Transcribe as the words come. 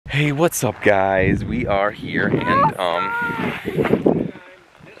Hey, what's up guys? We are here and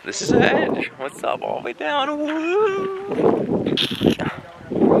this is Ed. What's up? All the way down. Woo!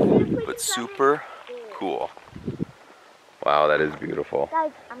 But super cool. Wow, that is beautiful.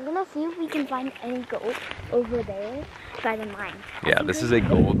 Guys, I'm gonna see if we can find any gold over there by the mine. Yeah, this is a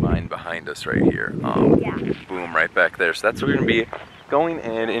gold mine behind us right here. Yeah. Boom, right back there. So that's what we're gonna be going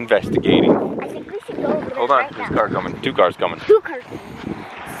and investigating. I think we should go over there. Hold on, right there's a now. car coming. Two cars coming. Two cars.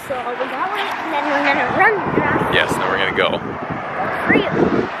 So we're going and then we're gonna run around. Yes, then we're gonna go. Free.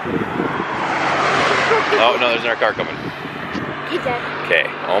 Oh no, there's another car coming. Okay,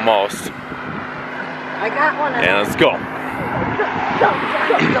 almost. I got one. And let's go. Go.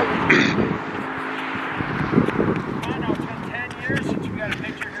 I know, it's been 10 years since we got a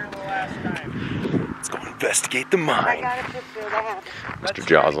picture here the last time. Let's go investigate the I mine. got a picture of that. Let's Mr.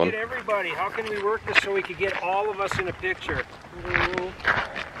 try to Joslin. get everybody. How can we work this so we can get all of us in a picture?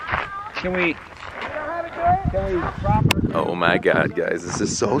 Can we proper? Oh my god, guys, this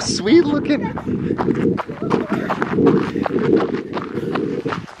is so sweet looking.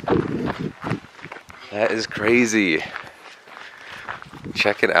 That is crazy.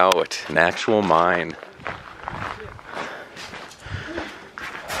 Check it out, an actual mine.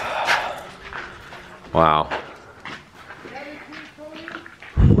 Wow.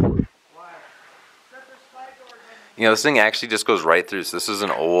 You know, this thing actually just goes right through, so this is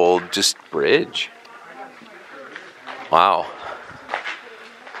an old, just bridge. Wow.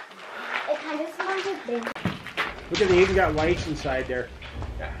 It kind of smells like this. Look at they even got lights inside there.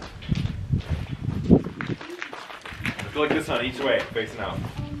 Go like this on each way, facing out.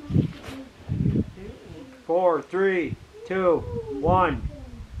 4, 3, 2, 1.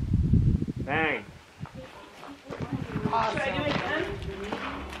 Bang. Awesome.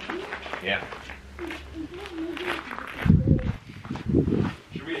 Yeah.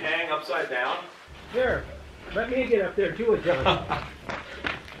 Should we hang upside down? Here, let me get up there too, John.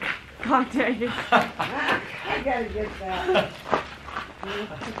 God dang it. I gotta get that.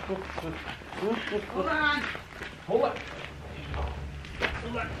 Hold on. Hold up.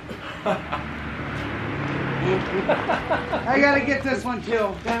 I gotta get this one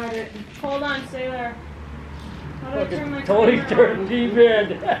too. Got it. Hold on, stay there. How do I turn my Totally camera turned on? deep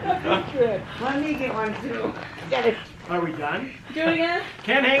in. Let me get one too. Are we done? Do it again?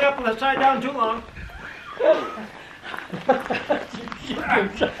 Can't hang up upside down too long.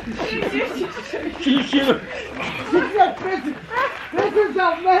 This is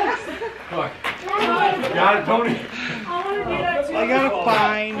a mess. Got it, Tony. I want to do that too. I gotta I want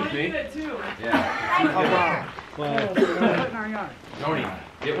find. to do that too. Yeah. Wow. Tony,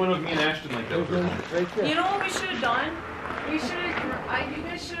 get one of me and Ashton like that. You know what we should have done? We should have, you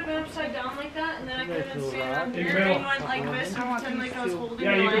guys should have been upside down like that, and then I could have been standing up here and went like this and pretend like I was holding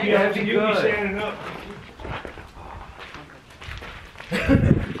Yeah, your you could be, leg. you could be standing up.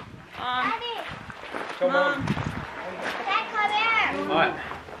 Come on. What?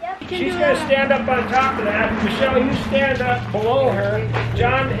 She's going to stand up on top of that. Michelle, you stand up below her.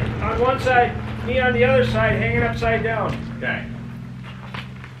 John on one side, me on the other side, hanging upside down. Okay.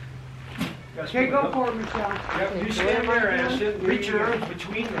 Okay, go for it, Michelle. Yep, you stand there, Ashton. Reach your arms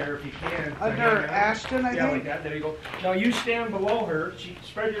between there if you can. Under Ashton, I Yeah, like think. that. There you go. Now you stand below her.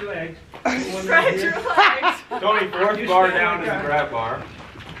 Spread your legs. Spread your legs. Tony, fourth bar down is the grab bar.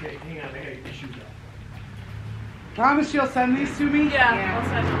 Okay, hang on. I gotta get the shoes off. Promise you'll send these to me? Yeah, I'll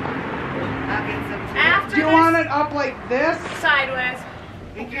send I'll get some too. After Do you this, want it up like this? sideways.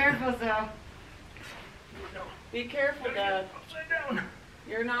 Be careful, though. Be careful, Dad. Upside down.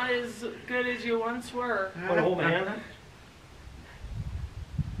 You're not as good as you once were. Want to hold my hand?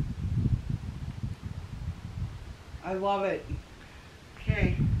 I love it.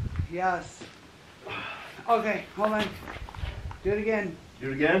 Okay. Yes. Okay, hold on. Do it again.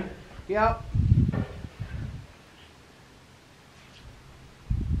 Do it again? Yep.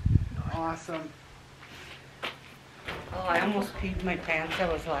 Awesome. Oh, I almost peed my pants. I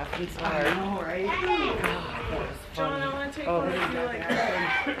was laughing so I hard. know, right? God, that was John, funny. I want to take Oh, one this of is you not like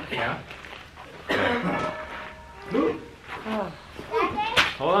that. Yeah. Oh,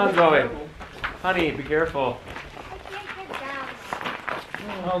 Hold on, Zoe. Honey, be careful.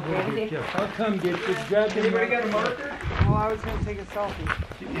 I'll go get you. I'll come get you. Grab anybody got a marker? Well, I was gonna take a selfie.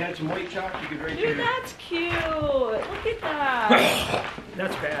 If you had some white chalk, you could write Dude, your... that's cute. Look at that.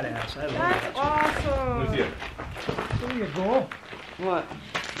 That's badass. I love That's that. awesome. There you go. What?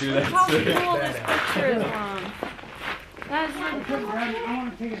 Dude, Look how that's cool this picture is, Mom. That's like, I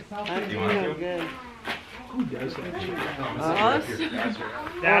want to take a selfie. that's You want real to? good. Who does that shit? Us?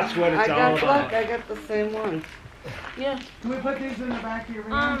 That's what I it's all got, about. look, I got the same one. Yeah. Can we put these in the back of your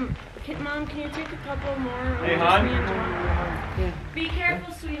van? Mom, can you take a couple more? Hey, hon. Yeah. Be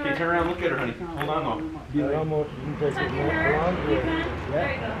careful, sweetheart. turn around, look at her, honey. Hold on, though. You almost you can take Tuck it in more her. along. You can. Yeah.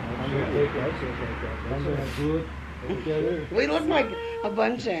 There you go. I'm gonna take that. I'm gonna do it together. We look like a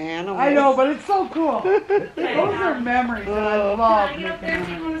bunch of animals. I know, but it's so cool. Those are memories that I love. Get up there,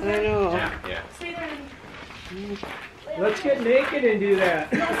 take one of I those. know. Yeah. Stay there. Let's get naked and do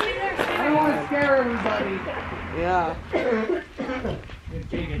that. No, stay there. Stay I there. don't want to scare everybody. Yeah. You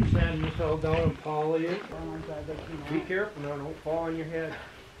take and sand this all down and poly it. Be careful now, don't fall on your head.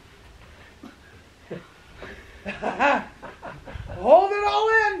 Hold it all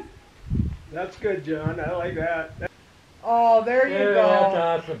in. That's good, John. I like that. Oh, there you Yeah, go. that's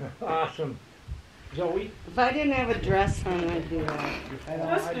awesome. Awesome. Zoe? If I didn't have a dress on, I'd do that.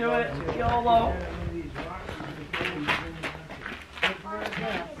 Just do it. YOLO.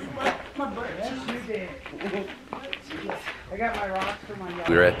 I got my rocks for my yard.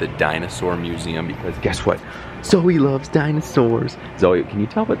 We were at the dinosaur museum because guess what? Zoe loves dinosaurs. Zoe, can you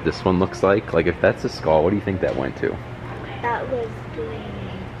tell what this one looks like? Like if that's a skull, what do you think that went to? That was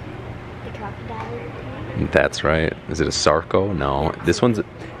the crocodile. That's right. Is it a sarco? No. This one's,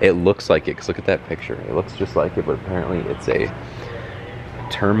 it looks like it because look at that picture. It looks just like it, but apparently it's a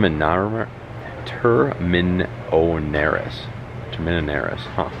Terminaris.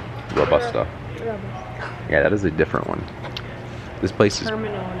 Huh. Robusta. Yeah, that is a different one. This place is.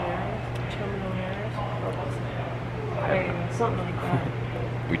 Something like that.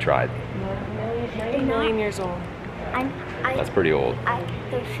 We tried. 90 million years old. That's pretty old.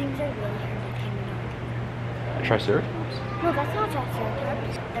 Those things are really hard to hang on. Triceratops? No, that's not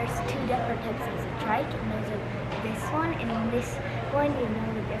triceratops. There's two different types. There's a trike and there's this one. And in this one, you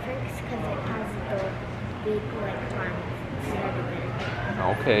know the difference because it has the big like horns instead of the.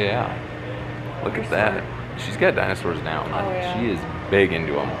 Okay, yeah. Look at that. She's got dinosaurs down. Oh, yeah. She is big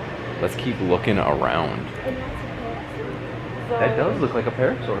into them. Let's keep looking around. And that's a parasaur. That does look like a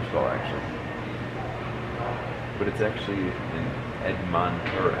parasaur skull, actually. But it's actually an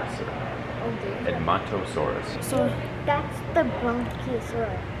Edmontosaurus. So that's the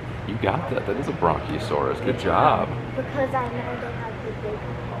Bronchiosaurus. You got that. That is a Bronchiosaurus. Good job. Because I know they have the big.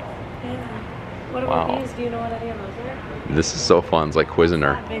 What about Wow. these? Do you know what any of those are? This is so fun. It's like quizzing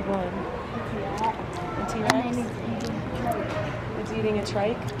her. That big one. A T-Rex? It's eating a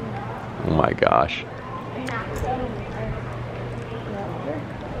trike? Oh my gosh.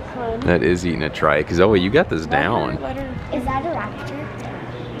 That is eating a trike. Zoe, you got this down. Is that a raptor?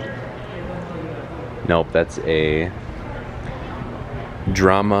 Nope, that's a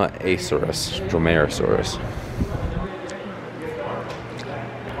Dromaeosaurus.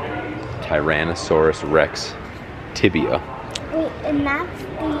 Tyrannosaurus rex tibia. Wait, and that's the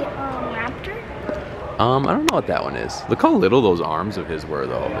raptor? I don't know what that one is. Look how little those arms of his were,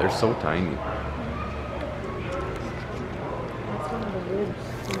 though. They're so tiny.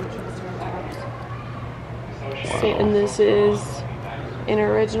 And this is an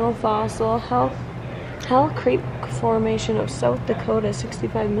original fossil Hell Creek Formation of South Dakota,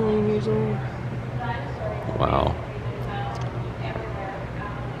 65 million years old. Wow.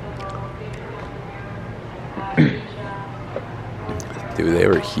 Dude, they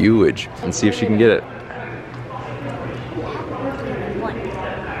were huge. Let's see if she can get it.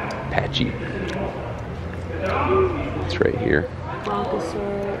 Patchy. It's right here.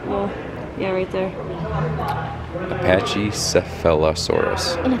 Bronchosaurus. Well, yeah, right there. Apache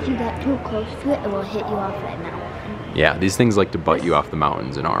cephalosaurus. And if you get too close to it, it will hit you off that mountain. Yeah, these things like to butt you off the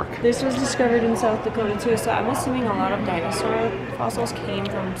mountains in Ark. This was discovered in South Dakota too, so I'm assuming a lot of dinosaur fossils came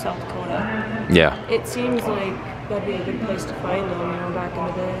from South Dakota. Yeah. It seems like that'd be a good place to find them, you know, back in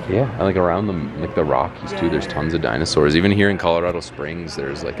the day. Yeah, and like around them, like the Rockies too, there's tons of dinosaurs. Even here in Colorado Springs,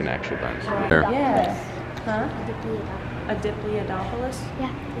 there's like an actual dinosaur there. Yes. Huh? A Diplodocus?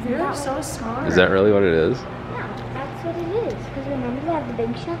 Yeah. Isn't You're that so smart. Is that really what it is? Yeah, that's what it is. Because remember they have the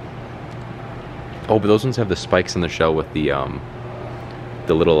big shell? Oh, but those ones have the spikes on their shell with the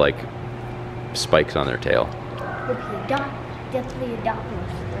little like spikes on their tail.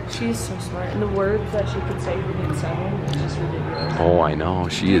 Diplodocus. She's so smart. And the words that she could say within 7 is just ridiculous. Oh, I know.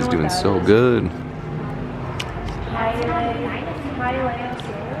 She is doing so good.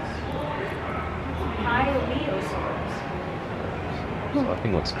 So that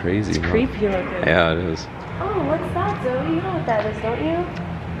thing looks crazy. It's creepy looking. Yeah, it is. Oh, what's that, Zoe? You know what that is, don't you?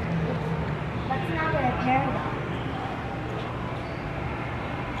 That's not a paradox.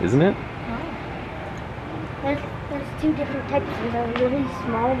 Isn't it? There's two different types. There's a really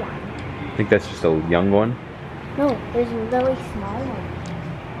small one. I think that's just a young one. No, there's a really small one.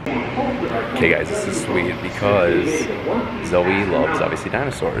 Okay guys, this is sweet because Zoe loves obviously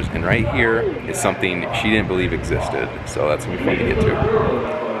dinosaurs, and right here is something she didn't believe existed, so that's gonna be fun to get to.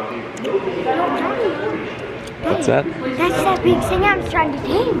 What's that? That's that big thing I was trying to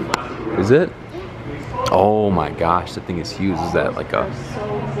tame. Is it? Oh my gosh, that thing is huge. Is that like a...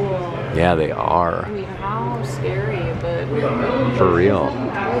 So cool. Yeah, they are. I mean, how scary, but... For real.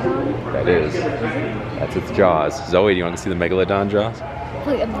 That is. That's its jaws. Zoe, do you want to see the Megalodon jaws?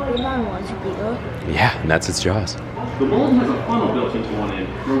 Wait, the big one was bigger. Yeah, and that's its jaws. The mold has a funnel built into one end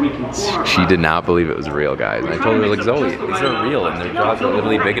where we can pour our She did not believe it was real, guys. And I told her, like, Zoe, these are real, and their jaws are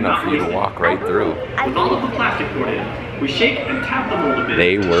literally big enough for you to walk right through. With all of the plastic poured in, we shake and tap the mold a bit.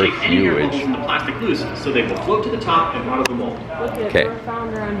 They to were shake any air huge. bubbles in the plastic loose, so they will float to the top and out of the mold. Look at Okay. we're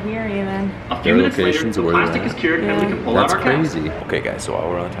found around here even. A few Their minutes later, locations the are where they're plastic at. is cured and we can pull That's out our caps. crazy. Okay, guys, so while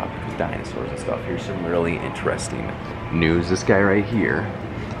we're on the topic of dinosaurs and stuff, here's some really interesting news. This guy right here,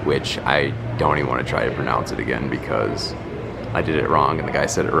 which I don't even want to try to pronounce it again because I did it wrong and the guy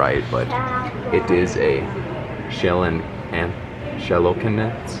said it right, but it is a Ashtyns.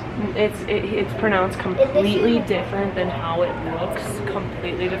 It's pronounced completely different than how it looks.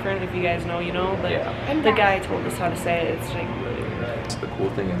 Completely different. If you guys know, you know. But Yeah. the guy told us how to say it. It's like really weird. The cool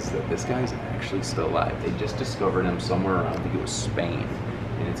thing is that this guy's actually still alive. They just discovered him somewhere around, I think it was Spain,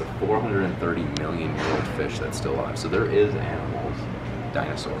 and it's a 430 million year old fish that's still alive. So there is animals,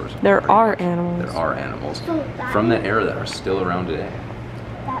 dinosaurs. There pretty are much. animals. There are animals So that from that means- era that are still around today.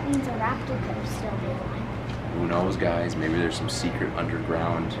 That means a raptor could have still been alive. Who knows, guys? Maybe there's some secret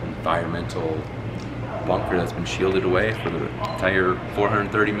underground environmental bunker that's been shielded away for the entire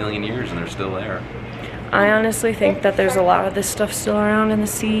 430 million years, and they're still there. I honestly think that there's a lot of this stuff still around in the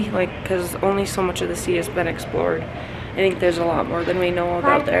sea, like, because only so much of the sea has been explored. I think there's a lot more than we know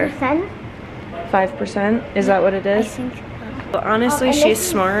about there. 5%? 5%? Is that what it I is? think. But honestly, and she's this is-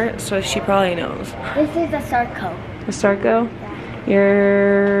 smart, so she probably knows. This is a sarco. The Sarko?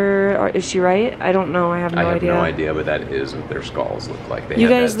 Is she right? I don't know. I have no I have idea. no idea, but that is what their skulls look like. They You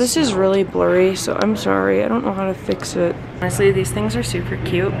have guys, that this is snout. really blurry, so I'm sorry. I don't know how to fix it. Honestly, these things are super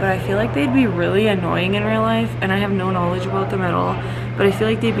cute, but I feel like they'd be really annoying in real life, and I have no knowledge about them at all. But I feel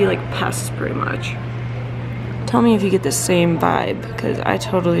like they'd be like pests pretty much. Tell me if you get the same vibe, because I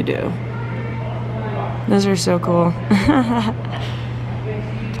totally do. Those are so cool.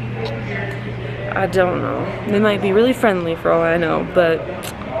 I don't know. They might be really friendly for all I know, but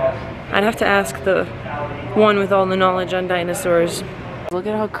I'd have to ask the one with all the knowledge on dinosaurs. Look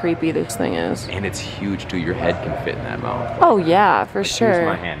at how creepy this thing is. And it's huge too. Your head can fit in that mouth. Oh yeah, for Here's sure.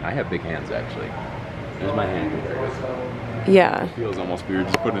 my hand. I have big hands actually. There's my hand. Yeah. It feels almost weird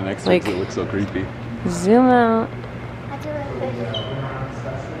just putting it next to Like- it 'cause it looks so creepy. Zoom out.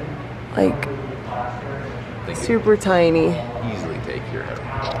 Like They could super tiny. easily take your head.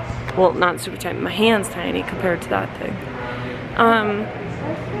 Well, not super tiny. My hand's tiny compared to that thing.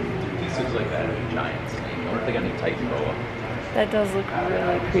 These things like that are giants. I don't think I need tight boa. That does look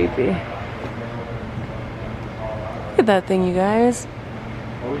really creepy. Look at that thing, you guys.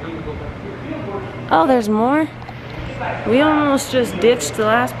 Oh, there's more? We almost just ditched the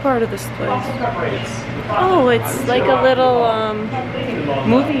last part of this place. Oh, it's like a little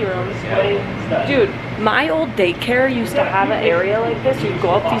movie room. Dude, my old daycare used to have an area like this. You'd go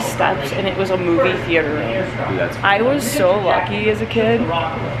up these steps and it was a movie theater room. Dude, that's I was so lucky as a kid.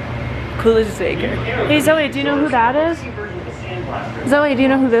 Coolest daycare. Hey Zoe, do you know who that is? Zoe, do you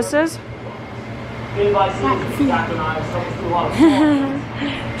know who this is?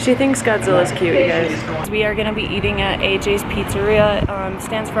 She thinks Godzilla's cute, you guys. We are gonna be eating at AJ's Pizzeria.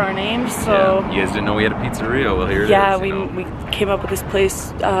 Stands for our names, so yeah. You guys didn't know we had a pizzeria? Well, here it yeah, is. we came up with this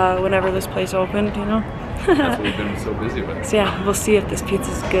place whenever this place opened, you know. That's what we've been so busy with. So yeah, we'll see if this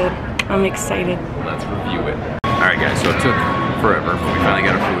pizza's good. I'm excited. Let's review it. All right, guys. So it took forever, but we finally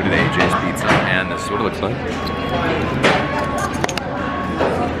got our food at AJ's Pizza, and this is what it looks like.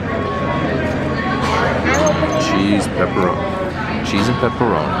 Cheese, pepperoni. Cheese and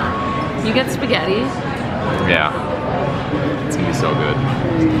pepperoni. You get spaghetti. Yeah. It's gonna be so good.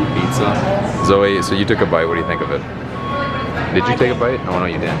 Pizza. Zoe, so you took a bite. What do you think of it? Did you take a bite? Oh no,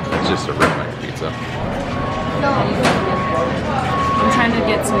 you didn't. It's just a real nice pizza. I'm trying to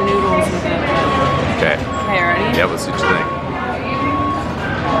get some noodles with it. Okay. Okay, ready? Yeah, let's see what you think.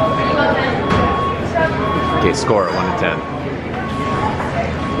 Okay, score it 1 to 10.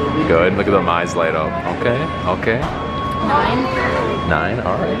 Good. Look at them eyes light up. Okay. Okay. 9. 9.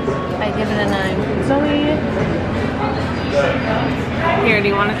 All right. I give it a 9. Zoe. Here, do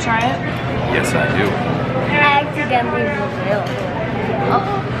you want to try it? Yes, I do. I accidentally revealed.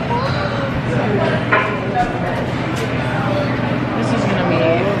 This is gonna be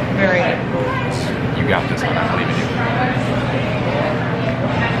very good. You got this one. I believe in you.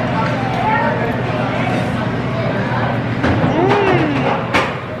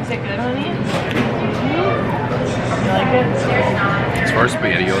 Is it good, honey? You like it? As far as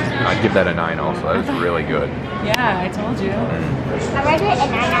spaghetti goes, I'd give that a 9 also. That was really good. Yeah, I told you. I rated it a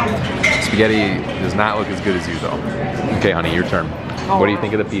 9 out of 10. Spaghetti does not look as good as you though. Okay, honey, your turn. What do you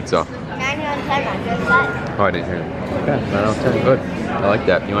think of the pizza? 9 out of 10 on good side. Oh, I didn't hear it. Okay, 9 out of 10. Good. I like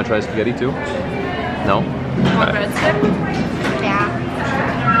that. You want to try spaghetti too? No? Want Okay. breadstick? Yeah.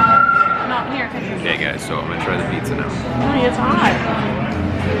 No, here, catch your Okay, guys, so I'm going to try the pizza now. Honey, it's hot.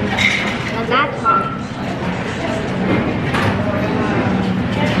 And that's hot.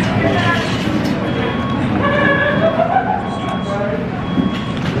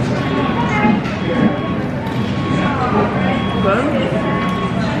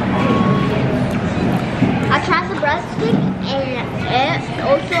 I tried the breadstick and it's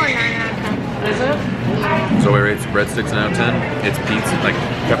also a 9 out of 10. Is it? So we rate breadsticks 9 out of 10. It's pizza, like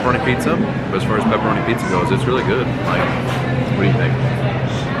pepperoni pizza. But as far as pepperoni pizza goes, it's really good. Like, what do you think?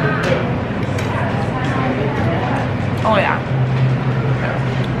 Oh yeah.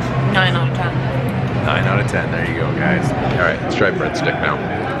 9 out of 10. 9 out of 10. There you go, guys. All right, let's try breadstick now.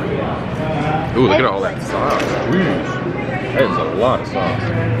 Ooh, look at all that sauce. Jeez. That is a lot of sauce.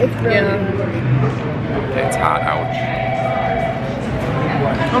 It's really Okay, it's hot. Ouch.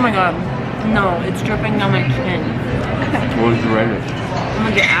 Oh my god. No, it's dripping down my chin. What was your rating? I'm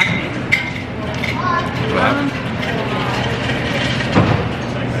gonna get acne. What happened?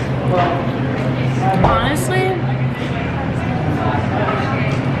 Honestly,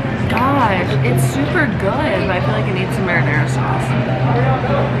 gosh, it's super good, but I feel like it needs some marinara sauce.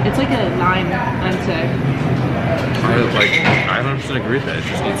 It's like a 9, I'd say. I 100% agree with that. It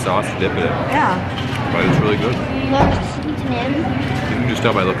just needs sauce to dip it in. Yeah. But it's really good. There's seasoning. You can just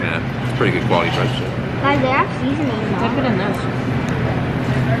tell by looking at it. It's pretty good quality breadstick. Guys, they have seasoning Dip though. it in this.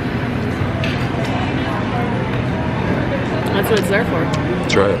 That's what it's there for.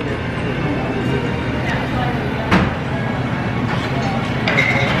 Try it.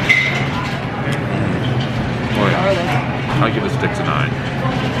 I'll give the sticks a 9.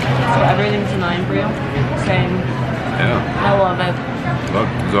 So everything's a 9 for you? Same. Yeah. I love it. Look,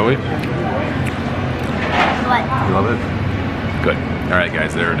 Zoe, What? you love it? Good. All right,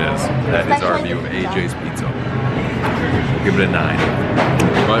 guys, there it is. That is our review of AJ's Pizza. We'll give it a 9.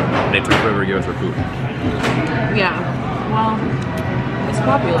 But they took forever to give us our food. Yeah. Well, it's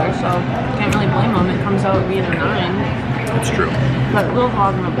popular, so can't really blame them. It comes out being a 9. It's true. But we'll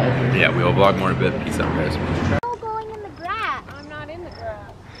vlog in a bit. Yeah, we'll vlog more in a bit. Peace out, guys. Going in the grass. I'm not in the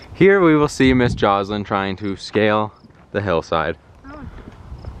grass. Here we will see Miss Jocelyn trying to scale the hillside. Oh.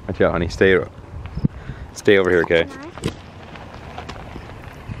 Watch out, honey. Stay over here, okay?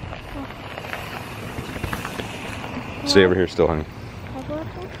 Stay over here still, honey.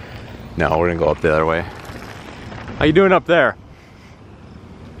 No, we're gonna go up the other way. How you doing up there?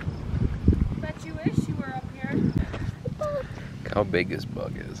 Bet you wish you were up here. Look how big this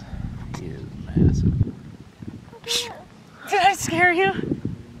bug is. He is massive. Did I scare you?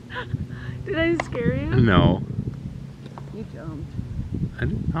 Did I scare you? No, You jumped. I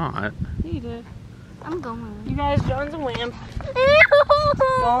did not. You did. I'm going. You guys, John's a wimp.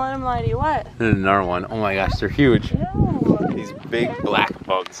 Don't let him lie to you. What? There's another one. Oh my gosh, they're huge. Ew. These big black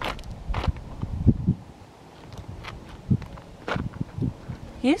bugs.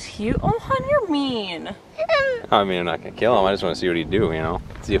 He's huge. Oh, hon, you're mean. I mean, I'm not gonna kill them. I just want to see what he'd do, you know?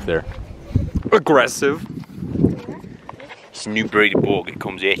 See if they're aggressive. It's a new breed of bug. It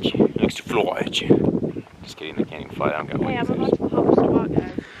comes at you. It likes to fly at you. Just kidding, they can't even fly. I don't got Hey, I'm wings. about to pop a squat,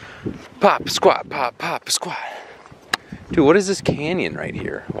 guys. Pop, squat, pop, pop, squat. Dude, what is this canyon right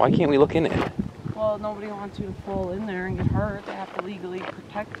here? Why can't we look in it? Well, nobody wants you to fall in there and get hurt. They have to legally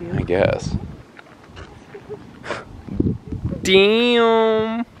protect you. I guess.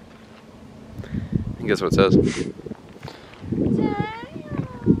 Damn. And guess what it says? It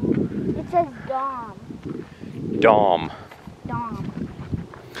says Dom. Dom. Dom.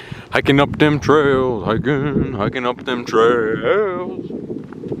 Hiking up them trails, hiking up them trails.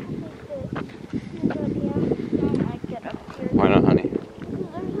 Why not, honey?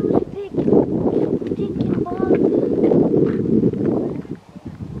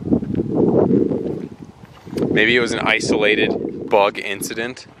 Maybe it was an isolated bug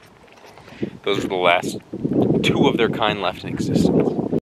incident. Those were the last 2 of their kind left in existence.